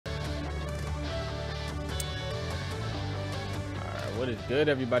What is good,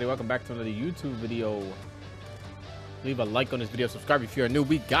 everybody? Welcome back to another YouTube video. Leave a like on this video, subscribe if you're new.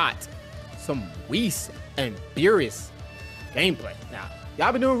 We got some Whis and BEERUS gameplay. Now,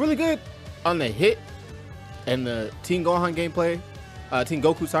 y'all been doing really good on the hit and the Team Gohan gameplay, Team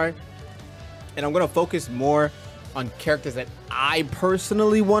Goku, sorry. And I'm gonna focus more on characters that I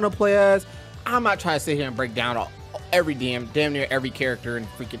personally want to play as. I'm not trying to sit here and break down every damn near every character and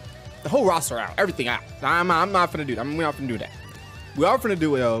freaking the whole roster out, everything out. I'm not gonna do that. I'm not gonna do that. We are gonna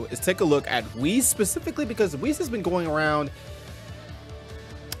do though is take a look at Whis specifically because Whis has been going around.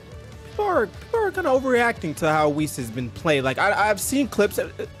 People are kind of overreacting to how Whis has been played. Like I've seen clips.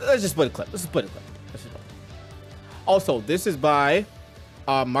 Let's just put a clip. Also, this is by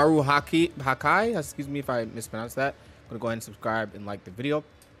Maru Hakai. Excuse me if I mispronounced that. I'm gonna go ahead and subscribe and like the video.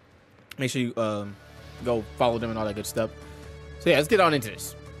 Make sure you go follow them and all that good stuff. So yeah, let's get on into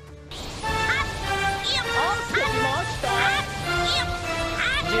this.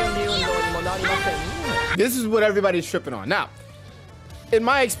 This is what everybody's tripping on. Now, in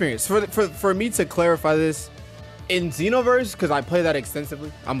my experience, for me to clarify this, in Xenoverse, because I play that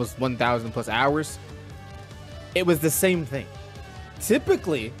extensively, almost 1,000 plus hours, it was the same thing.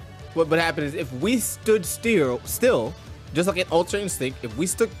 Typically, what would happen is if we stood still, just like in Ultra Instinct, if we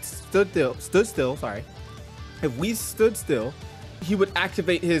stood still, if we stood still, he would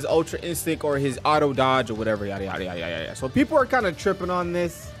activate his Ultra Instinct or his auto dodge or whatever, yada yada yada yada. So people are kind of tripping on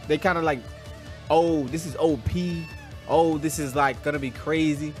this. They kind of like, oh, this is OP. Oh, this is like gonna be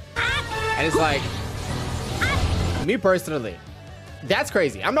crazy. And it's like, me personally, that's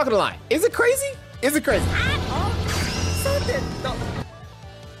crazy. I'm not gonna lie. Is it crazy? Is it crazy?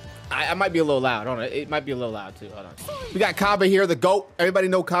 I might be a little loud. Hold on. It might be a little loud too. Hold on. We got Kaba here, the GOAT. Everybody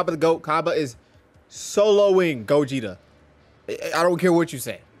know Kaba the GOAT. Kaba is soloing Gogeta. I don't care what you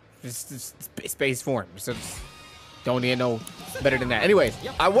say. It's space form. So don't need no better than that. Anyways,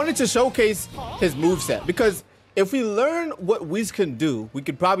 I wanted to showcase his moveset because if we learn what Whis can do, we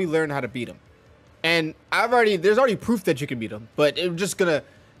could probably learn how to beat him. And there's already proof that you can beat him, but it's just gonna,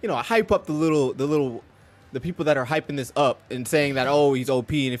 you know, hype up the people that are hyping this up and saying that, oh, he's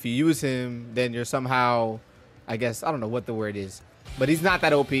OP, and if you use him, then you're somehow, I guess, I don't know what the word is, but he's not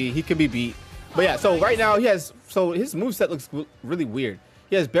that OP. He can be beat. But yeah, so right now his moveset looks really weird.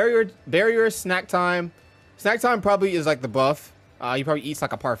 He has barrier, snack time. Snack time probably is like the buff. He probably eats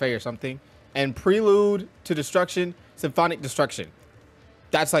like a parfait or something. And prelude to destruction, symphonic destruction.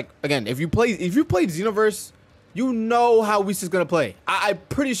 That's like, again, if you played Xenoverse, you know how Whis is gonna play. I'm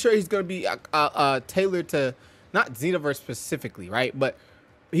pretty sure he's gonna be tailored to not Xenoverse specifically, right? But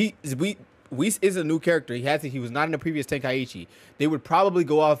Whis is a new character. He was not in the previous Tenkaichi. They would probably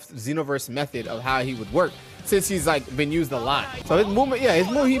go off Xenoverse method of how he would work since he's like been used a lot. So his movement, yeah,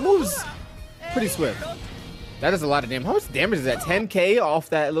 he moves pretty swift. That is a lot of damage. How much damage is that? 10k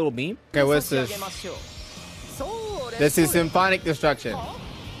off that little beam? Okay, what's this? This is symphonic destruction.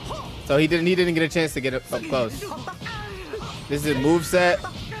 So he didn't get a chance to get up close. This is a moveset.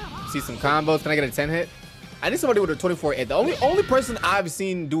 See some combos. Can I get a 10 hit? I need somebody with a 24 hit. The only person I've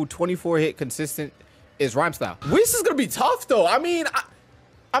seen do 24 hit consistent is Rhyme Style. Whis is gonna be tough though. I mean,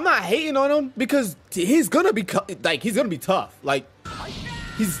 I'm not hating on him because he's gonna be tough. Like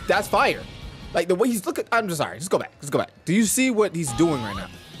that's fire. Like the way he's looking. I'm just sorry. Just go back. Do you see what he's doing right now?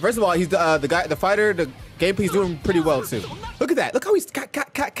 First of all, he's the fighter. The gameplay he's doing pretty well too. Look at that. Look how he's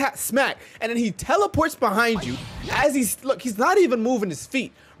smack, and then he teleports behind you as he's not even moving his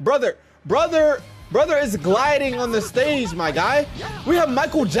feet. Brother is gliding on the stage, my guy. We have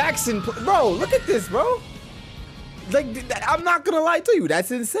Michael Jackson, bro. Look at this, bro. Like I'm not gonna lie to you,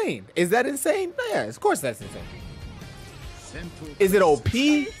 that's insane. Is that insane? Yeah, of course that's insane. Is it OP?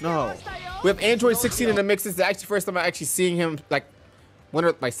 No. We have Android 16 in the mix. This is actually first time I'm actually seeing him like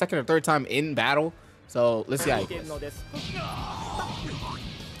my second or third time in battle. So let's see how he goes. What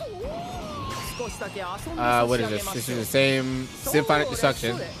is this? This is the same symphonic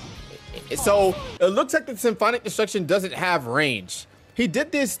destruction. So it looks like the symphonic destruction doesn't have range. He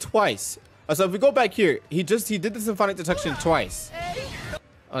did this twice. So if we go back here, he did the symphonic destruction twice.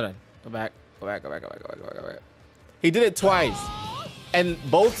 Hold on. Go back. He did it twice. And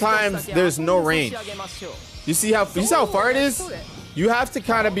both times there's no range. You see how far it is? You have to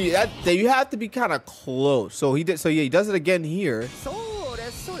kind of be you have to be kind of close. So yeah, he does it again here.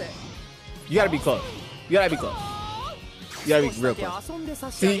 You gotta be close. You gotta be real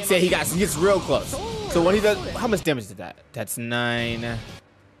close. See, he gets real close. So when he does, how much damage did that? That's 9,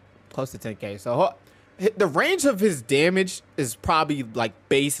 close to 10k. So the range of his damage is probably like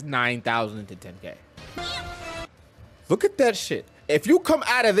base 9,000 to 10k. Look at that shit. If you come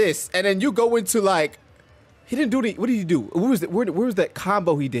out of this and then you go into like He didn't do any. What did he do? Where was that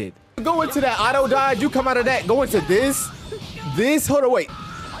combo he did? Go into that auto dodge. You come out of that. Go into this. Hold on, wait.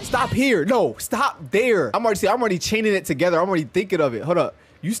 Stop here. No, stop there. I'm already chaining it together. I'm already thinking of it. Hold up.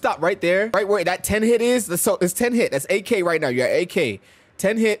 You stop right there. Right where that 10 hit is. So it's 10 hit. That's AK right now. You're at AK.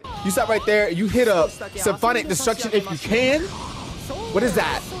 10 hit. You stop right there. You hit a symphonic destruction if you can. What is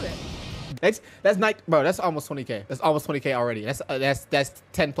that? That's night, bro. That's almost 20K. That's almost 20K already. That's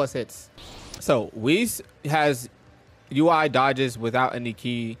 10 plus hits. So Whis has UI dodges without any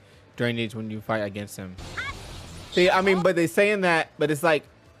key drainage when you fight against him. See, I mean, but they're saying that, but it's like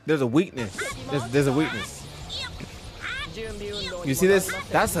there's a weakness. There's a weakness. You see this?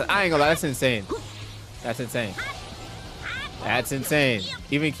 I ain't gonna lie, that's insane. That's insane. That's insane.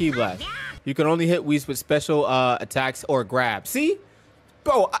 Even key blast. You can only hit Whis with special attacks or grab. See?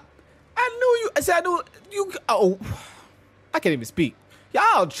 Bro, I knew you. I said I knew you. Oh, I can't even speak.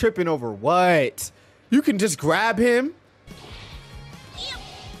 Y'all tripping over what? You can just grab him.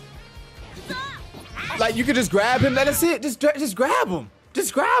 Like you can just grab him. That's it. Just grab him.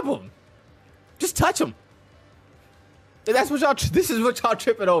 Just grab him. Just touch him. That's what y'all. This is what y'all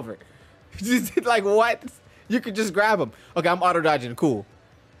tripping over. Like what? You can just grab him. Okay, I'm auto dodging. Cool.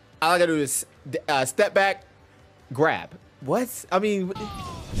 All I gotta do is step back, grab. What? I mean,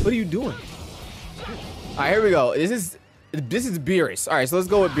 what are you doing? All right, here we go. This is BEERUS. All right, so let's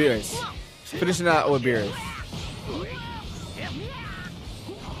go with BEERUS. Finishing out with BEERUS.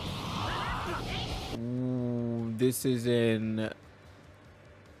 Ooh, this is in.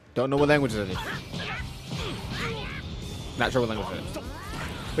 Don't know what language it is. Not sure what language it is.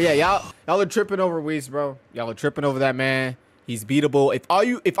 But yeah, y'all are tripping over Whis, bro. Y'all are tripping over that man. He's beatable.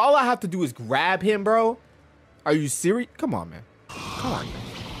 If all I have to do is grab him, bro. Are you serious? Come on, man. Come on, man.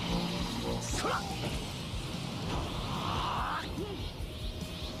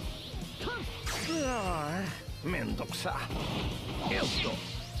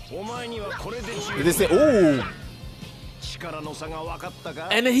 Did they say, ooh.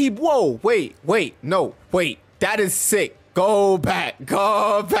 And then he, whoa, wait, no, wait. That is sick. Go back,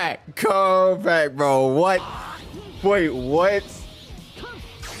 bro. What? Wait, what?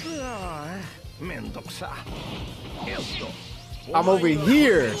 I'm over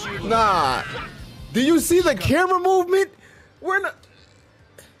here. Nah. Do you see the camera movement? We're not.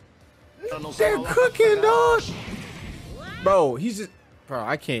 They're cooking, dog. Bro, he's just. Bro,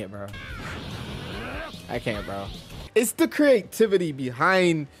 I can't, bro. It's the creativity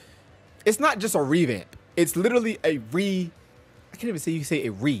behind. It's not just a revamp. It's literally a I can't even say you say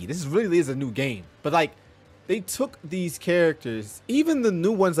a This really is a new game. But like, they took these characters, even the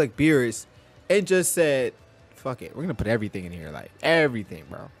new ones like BEERUS, and just said, fuck it. We're gonna put everything in here. Like everything,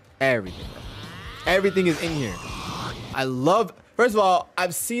 bro. Everything, bro. Everything is in here. I love. First of all,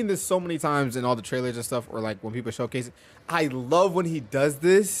 I've seen this so many times in all the trailers and stuff, or like when people showcase it. I love when he does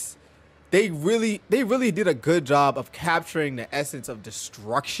this. They really did a good job of capturing the essence of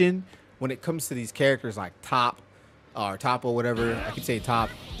destruction when it comes to these characters like Top or whatever. I keep saying Top.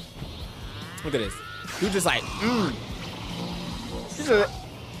 Look at this. Dude just like,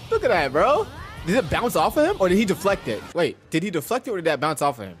 look at that, bro. Did it bounce off of him or did he deflect it? Wait, did he deflect it or did that bounce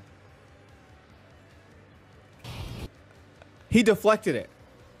off of him? He deflected it.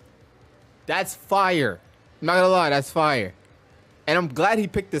 That's fire. I'm not gonna lie, that's fire. And I'm glad he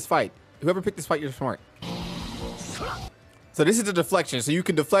picked this fight. Whoever picked this fight, you're smart. So this is a deflection. So you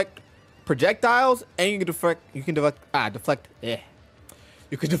can deflect projectiles and you can deflect You can deflect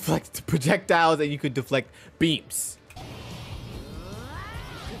projectiles and you can deflect beams.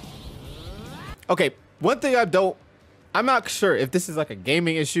 Okay, one thing I'm not sure if this is like a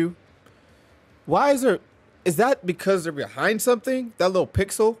gaming issue. Why is that because they're behind something? That little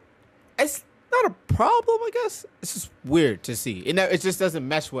pixel? It's not a problem, I guess. It's just weird to see. It just doesn't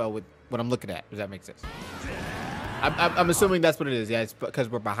mesh well with what I'm looking at. Does that make sense? I'm assuming that's what it is. Yeah, it's because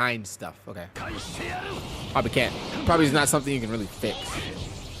we're behind stuff. Okay. Probably can't. Probably is not something you can really fix.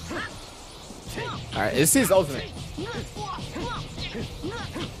 All right, this is ultimate.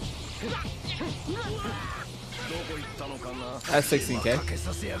 That's 16K.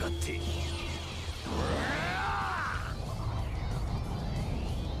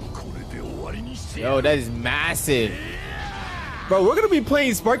 Yo, that is massive. Bro, we're gonna be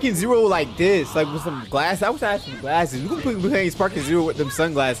playing SparkingZero like this, like with some glasses. I wish I had some glasses. We're gonna be playing SparkingZero with them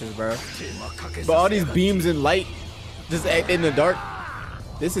sunglasses, bro. But all these beams and light just in the dark.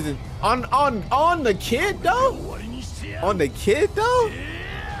 This isn't on the kid though. On the kid though.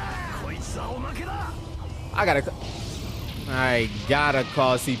 I gotta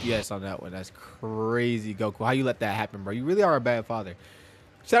call CPS on that one. That's crazy, Goku. How you let that happen, bro? You really are a bad father.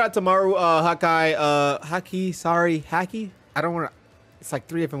 Shout out to Maru Haki. I don't want to. It's like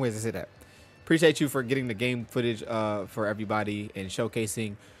 3 different ways to say that. Appreciate you for getting the game footage for everybody and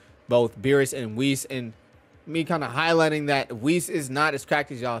showcasing both BEERUS and Whis, and me kind of highlighting that Whis is not as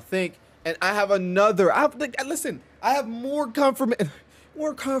cracked as y'all think. And I have another. Listen, I have more confirmation.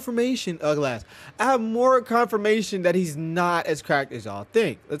 I have more confirmation that he's not as cracked as y'all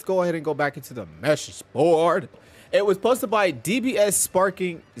think. Let's go ahead and go back into the message board. It was posted by DBS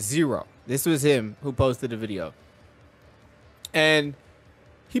sparkingzero. This was him who posted the video. And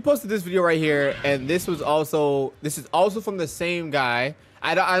he posted this video right here, and this is also from the same guy.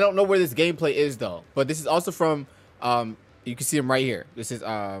 I don't know where this gameplay is though, but this is also from you can see him right here. This is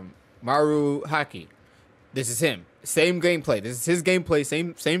Maru Haki. This is him. Same gameplay. This is his gameplay,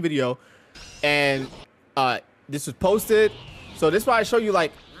 same video. And this was posted. So this is why I show you,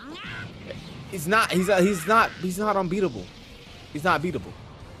 like, he's not unbeatable. He's not beatable.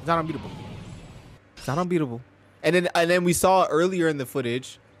 He's not unbeatable. He's not unbeatable. And then we saw earlier in the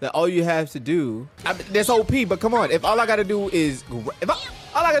footage that all you have to do, that's OP, but come on, if all I gotta do is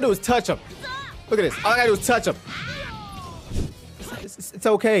touch him. Look at this. All I gotta do is touch him. It's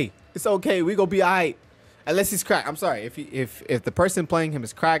okay. It's okay. We gonna be alright. Unless he's cracked. I'm sorry. If the person playing him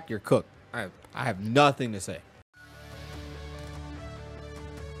is cracked, you're cooked. I have nothing to say.